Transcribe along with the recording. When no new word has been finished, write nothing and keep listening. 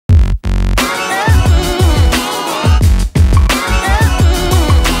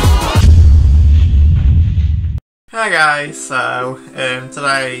Hi guys, so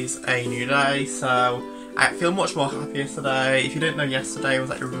today's a new day, so I feel much more happier today. If you didn't know, yesterday was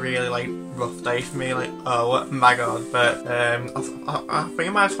like a really rough day for me, oh my god, but I think I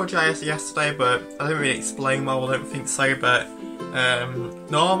might have told you guys yesterday, but I didn't really explain well, I don't think so, but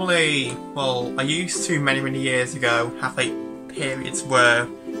normally, well, I used to many years ago have like periods where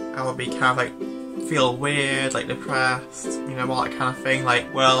I would be kind of like feel weird, like depressed, you know, all that kind of thing,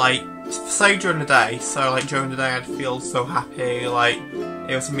 say during the day, so like during the day I'd feel so happy, like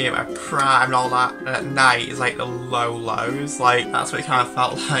it was me at my prime and all that, and at night it's like the lows, like that's what it kind of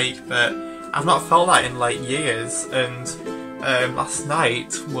felt like, but I've not felt that in like years, and last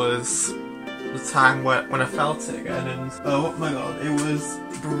night was the time when I felt it again, and oh my god, it was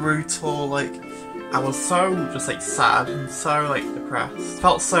brutal. Like I was so just like sad and so like depressed. It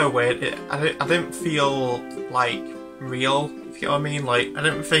felt so weird. I didn't feel like real, if you know what I mean. Like I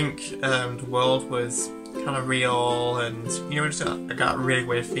didn't think the world was kind of real, and you know, I got a really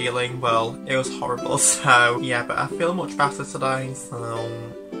weird feeling. Well, it was horrible. So yeah, but I feel much better today. So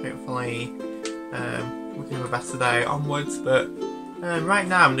hopefully we can have a better day onwards. But right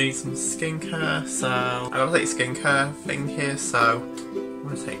now I'm doing some skincare. So I got a like skincare thing here. So I'm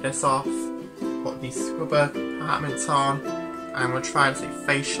gonna take this off. Put the scrubber compartment on, and I'm going to try this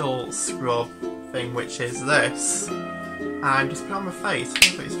facial scrub thing, which is this, and just put it on my face. I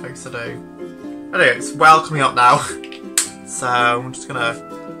don't know what it's supposed to do. Anyway, it's well coming up now, so I'm just going to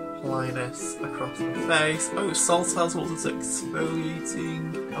apply this across my face. Oh, Salt tells me it's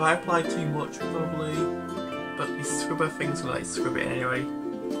exfoliating. Have I applied too much probably? But the scrubber thing's going to like scrub it anyway.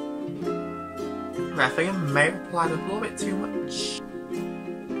 Right, I think I may have applied a little bit too much.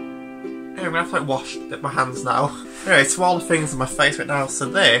 I'm gonna have to like wash my hands now. Anyway, so all the things on my face right now, so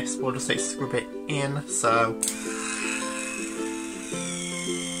this, we'll just like scrub it in, so.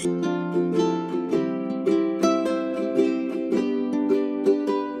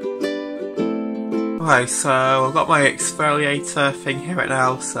 Okay, so I've got my exfoliator thing here right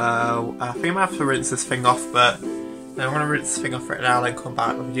now, so I think I might have to rinse this thing off, but I'm going to rinse this thing off right now and then come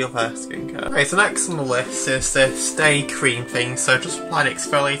back with the other skincare. Okay, so next on the list is this day cream thing. So just applied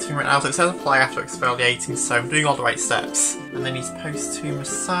exfoliating right now. So it says apply after exfoliating, so I'm doing all the right steps. And then you're supposed to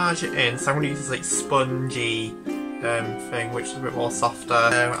massage it in. So I'm going to use this like spongy thing, which is a bit more softer.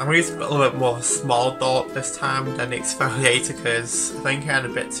 I'm going to use a little bit more of a small dot this time than the exfoliator, because I think I had a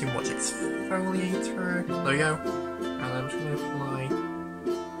bit too much exfoliator. There we go. And I'm just going to apply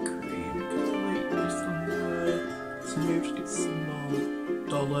move to get some more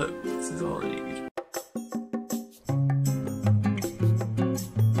dollop. This is all I need.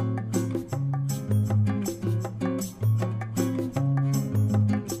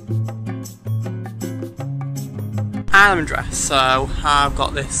 I'm dressed, so I've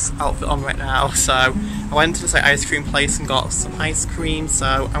got this outfit on right now. So I went to this like ice cream place and got some ice cream. So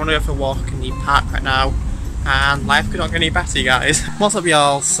I'm gonna go for a walk in the park right now. And life could not get any better, you guys. What's up,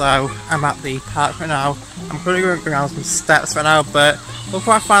 y'all? So I'm at the park right now. I'm currently going around some steps right now, but look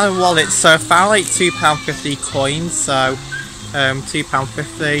where I found the wallet. So I found like £2.50 coins, so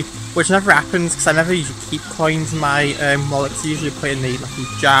 £2.50, which never happens because I never usually keep coins in my wallet. I usually put it in the lucky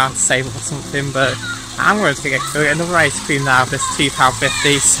jar to save up or something, but I'm going to get another ice cream now for this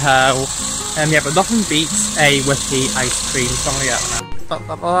 £2.50, so yeah, but nothing beats a whippy ice cream, so I'm going to get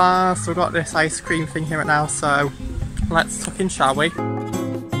that now. So we've got this ice cream thing here right now, so let's tuck in, shall we?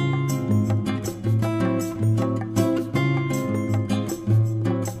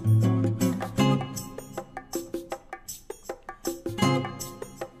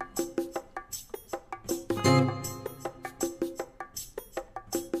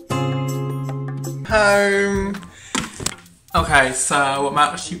 Home. Okay, so I'm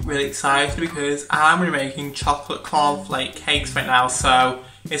actually really excited because I'm going to be making chocolate cornflake cakes right now. So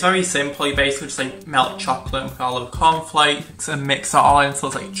it's very simple. You basically just like melt chocolate and put all of the cornflakes and mix it all until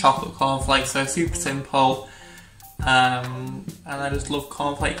it's like chocolate cornflakes. So it's super simple. And I just love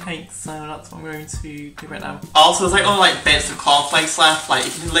cornflake cakes, so that's what I'm going to do right now. Also, there's like only like bits of cornflakes left. Like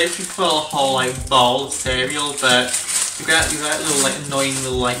you can literally fill a whole like bowl of cereal, but you get little like annoying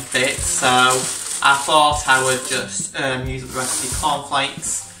little like bits. So I thought I would just use the rest of the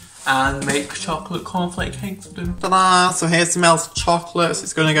cornflakes and make chocolate cornflake cakes with them. Ta-da! So here's the melted chocolate. So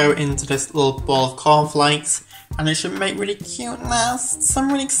it's going to go into this little bowl of cornflakes, and it should make really cute nests. So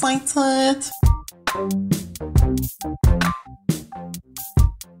I'm really excited.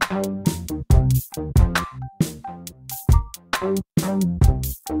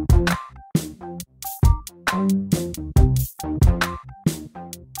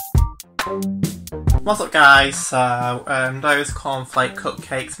 What's up guys, so those cornflake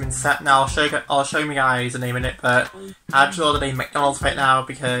cupcakes have been set now. I'll show you guys in a minute, but I just ordered a McDonald's right now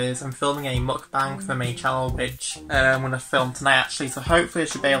because I'm filming a mukbang for the main channel, which I'm going to film tonight actually, so hopefully I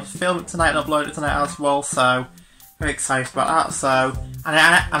should be able to film it tonight and upload it tonight as well, so I'm excited about that. So, and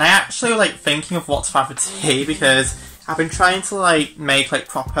I actually like thinking of what to have for tea because I've been trying to like make like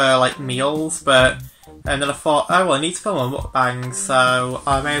proper like meals, but and then I thought, oh well, I need to film a mukbang, so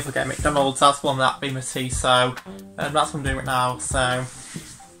I may as well get a McDonald's. That's one that being my tea, so that's what I'm doing right now. So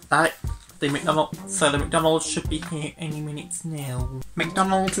the McDonald's should be here any minute now.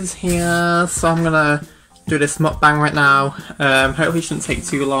 McDonald's is here, so I'm gonna do this mukbang right now. Hopefully it shouldn't take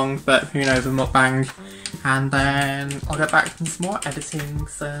too long, but who knows with mukbang. And then I'll get back to some more editing,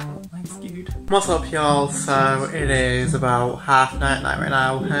 so thanks dude. What's up y'all? So it is about 9:30 right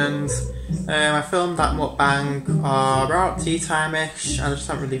now, and I filmed that mukbang about tea time-ish. I just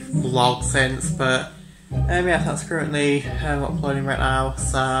haven't really vlogged since, but yeah, that's currently uploading right now,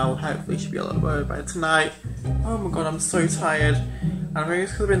 so hopefully it should be uploaded by tonight. Oh my god, I'm so tired. I think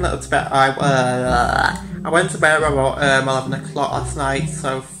it's because I've been let to bed. I went to bed about 11 o'clock last night,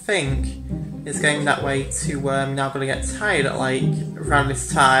 so I think it's getting that way to now gonna get tired at like around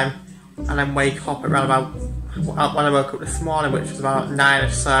this time, and then wake up around about when I woke up this morning, which was about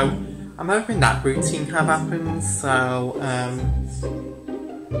 9ish. So I'm hoping that routine kind of happens. So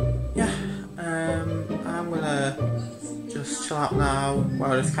yeah, I'm gonna just chill out now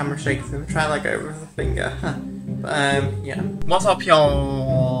while this camera shakes and try to like go over the finger. But yeah. What's up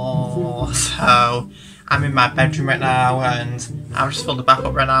y'all? So I'm in my bedroom right now and I've just filled the bath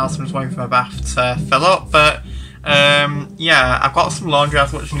up right now, so I'm just waiting for my bath to fill up. But yeah, I've got some laundry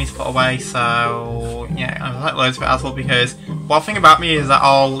as well which I need to put away, so yeah, I've like loads of it as well, because one thing about me is that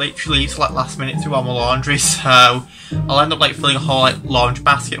I'll literally leave to like last minute to do all my laundry, so I'll end up like filling a whole like laundry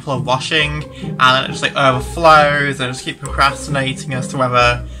basket full of washing, and then it just like overflows, and I just keep procrastinating as to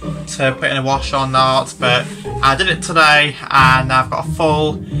whether to put in a wash or not. But I did it today and I've got a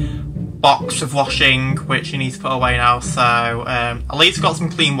full box of washing which you need to put away now, so at least got some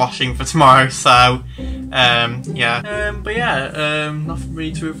clean washing for tomorrow, so yeah. But yeah, nothing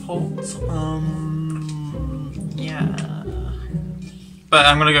really to report. Yeah. But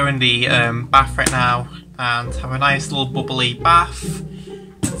I'm gonna go in the bath right now and have a nice little bubbly bath.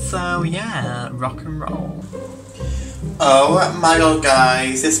 So yeah, rock and roll. Oh my god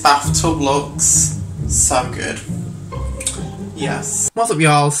guys, this bathtub looks so good. Yes. What's up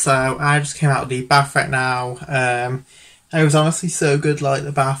y'all? So I just came out of the bath right now. It was honestly so good, like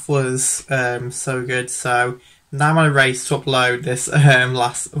the bath was so good. So now I'm on a race to upload this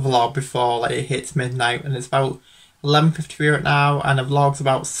last vlog before like it hits midnight, and it's about 11:53 right now, and the vlog's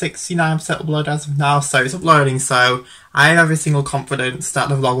about 69% uploaded as of now, so it's uploading, so I have every single confidence that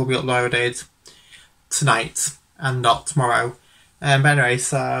the vlog will be uploaded tonight and not tomorrow. But anyway,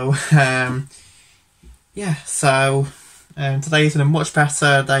 so yeah, so today's been a much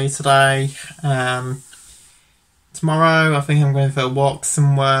better day today. Tomorrow I think I'm going for a walk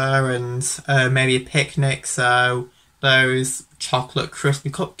somewhere and maybe a picnic, so those chocolate crispy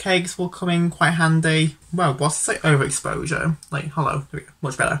cupcakes will come in quite handy. Well, what's like overexposure? Like, hello, there we go,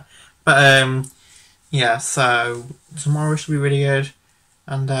 much better. But yeah, so tomorrow should be really good,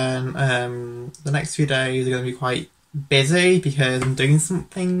 and then the next few days are going to be quite busy because I'm doing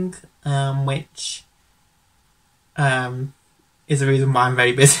something which is the reason why I'm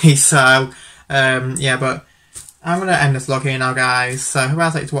very busy. So yeah, but I'm going to end this vlog here now guys, so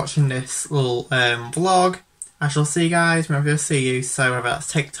whoever's like to watching this little vlog, I shall see you guys whenever I see you, so whether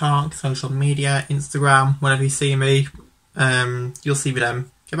that's TikTok, social media, Instagram, whenever you see me, you'll see me then.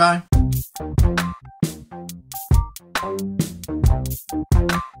 Goodbye.